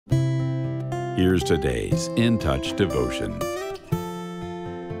Here's today's In Touch devotion.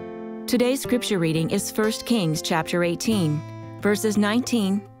 Today's scripture reading is 1 Kings chapter 18, verses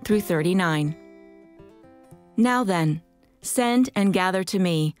 19 through 39. Now then, send and gather to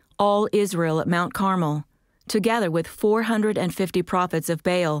me all Israel at Mount Carmel, together with 450 prophets of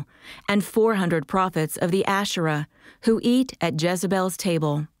Baal and 400 prophets of the Asherah, who eat at Jezebel's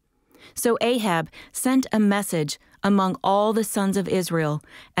table. So Ahab sent a message among all the sons of Israel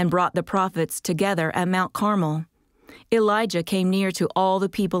and brought the prophets together at Mount Carmel. Elijah came near to all the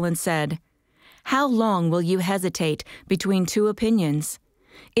people and said, "How long will you hesitate between two opinions?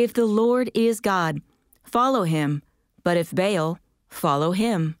 If the Lord is God, follow him, but if Baal, follow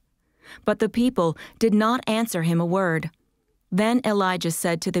him." But the people did not answer him a word. Then Elijah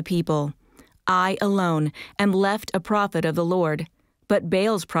said to the people, "I alone am left a prophet of the Lord, but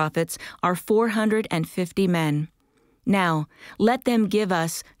Baal's prophets are 450 men. Now let them give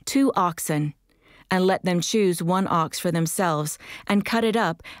us 2 oxen, and let them choose 1 ox for themselves, and cut it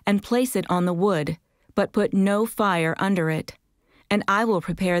up and place it on the wood, but put no fire under it. And I will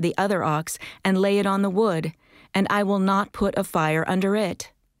prepare the other ox and lay it on the wood, and I will not put a fire under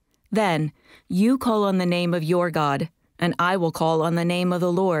it. Then you call on the name of your God, and I will call on the name of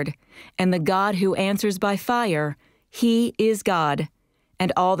the Lord, and the God who answers by fire, he is God."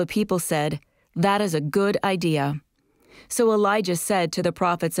 And all the people said, "That is a good idea." So Elijah said to the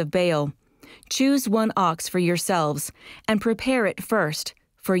prophets of Baal, "Choose 1 ox for yourselves, and prepare it first,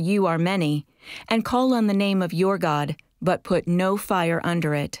 for you are many, and call on the name of your God, but put no fire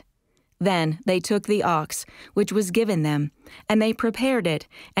under it." Then they took the ox, which was given them, and they prepared it,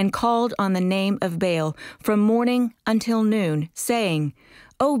 and called on the name of Baal from morning until noon, saying,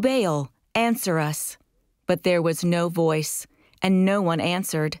 "O Baal, answer us." But there was no voice, and no one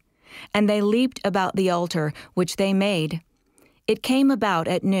answered. And they leaped about the altar which they made. It came about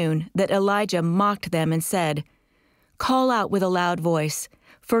at noon that Elijah mocked them and said, "Call out with a loud voice,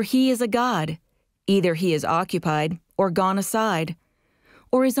 for he is a god. Either he is occupied, or gone aside,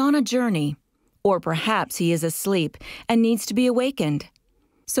 or is on a journey, or perhaps he is asleep and needs to be awakened."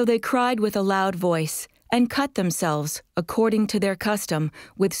 So they cried with a loud voice, and cut themselves, according to their custom,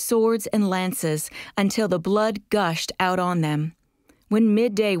 with swords and lances, until the blood gushed out on them. When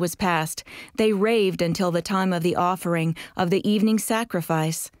midday was past, they raved until the time of the offering of the evening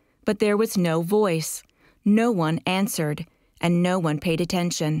sacrifice, but there was no voice. No one answered, and no one paid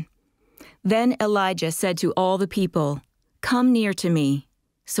attention. Then Elijah said to all the people, "Come near to me."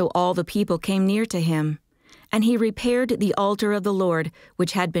 So all the people came near to him, and he repaired the altar of the Lord,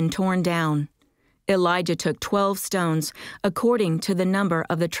 which had been torn down. Elijah took 12 stones, according to the number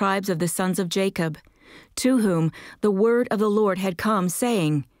of the tribes of the sons of Jacob, to whom the word of the Lord had come,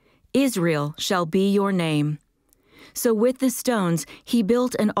 saying, "Israel shall be your name." So with the stones he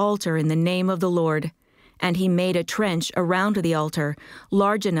built an altar in the name of the Lord, and he made a trench around the altar,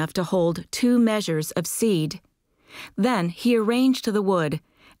 large enough to hold 2 measures of seed. Then he arranged the wood,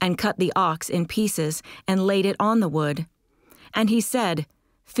 and cut the ox in pieces, and laid it on the wood. And he said,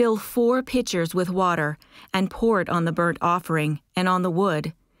 "Fill 4 pitchers with water, and pour it on the burnt offering, and on the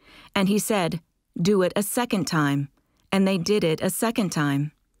wood." And he said, "Do it a second time." And they did it a second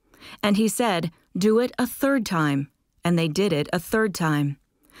time. And he said, "Do it a third time." And they did it a third time.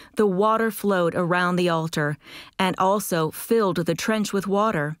 The water flowed around the altar, and also filled the trench with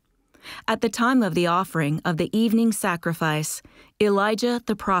water. At the time of the offering of the evening sacrifice, Elijah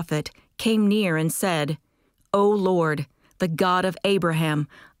the prophet came near and said, "O Lord, the God of Abraham,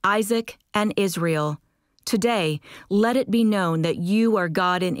 Isaac, and Israel, today let it be known that you are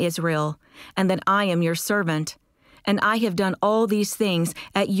God in Israel, and that I am your servant, and I have done all these things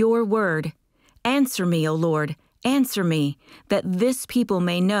at your word. Answer me, O Lord, answer me, that this people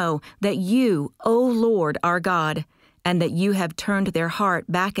may know that you, O Lord, are God, and that you have turned their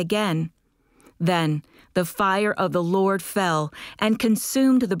heart back again." Then the fire of the Lord fell and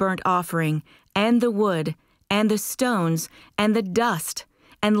consumed the burnt offering, and the wood, and the stones, and the dust,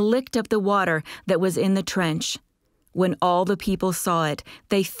 and licked up the water that was in the trench. When all the people saw it,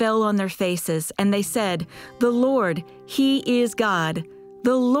 they fell on their faces, and they said, "The Lord, he is God.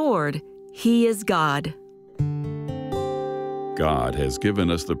 The Lord, he is God." God has given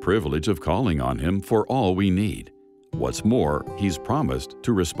us the privilege of calling on him for all we need. What's more, he's promised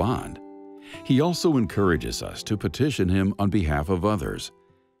to respond. He also encourages us to petition him on behalf of others.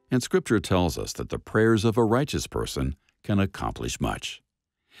 And Scripture tells us that the prayers of a righteous person can accomplish much.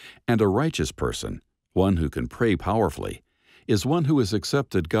 And a righteous person, one who can pray powerfully, is one who has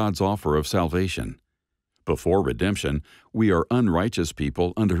accepted God's offer of salvation. Before redemption, we are unrighteous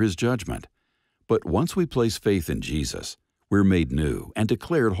people under his judgment. But once we place faith in Jesus, we're made new and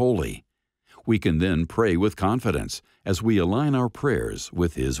declared holy. We can then pray with confidence as we align our prayers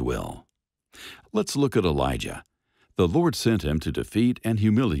with His will. Let's look at Elijah. The Lord sent him to defeat and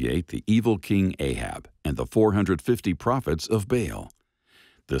humiliate the evil king Ahab and the 450 prophets of Baal.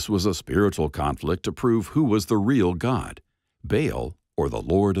 This was a spiritual conflict to prove who was the real God, Baal or the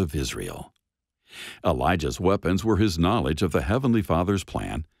Lord of Israel. Elijah's weapons were his knowledge of the Heavenly Father's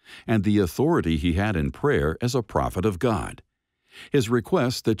plan and the authority he had in prayer as a prophet of God. His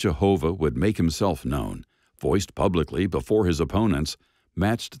request that Jehovah would make Himself known, voiced publicly before his opponents,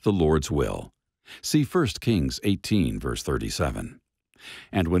 matched the Lord's will. See 1 Kings 18, verse 37.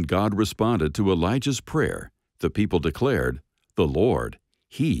 And when God responded to Elijah's prayer, the people declared, "The Lord,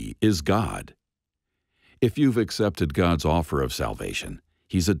 He is God." If you've accepted God's offer of salvation,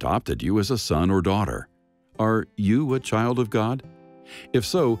 He's adopted you as a son or daughter. Are you a child of God? If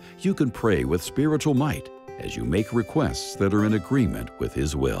so, you can pray with spiritual might as you make requests that are in agreement with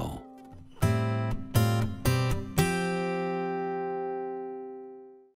His will.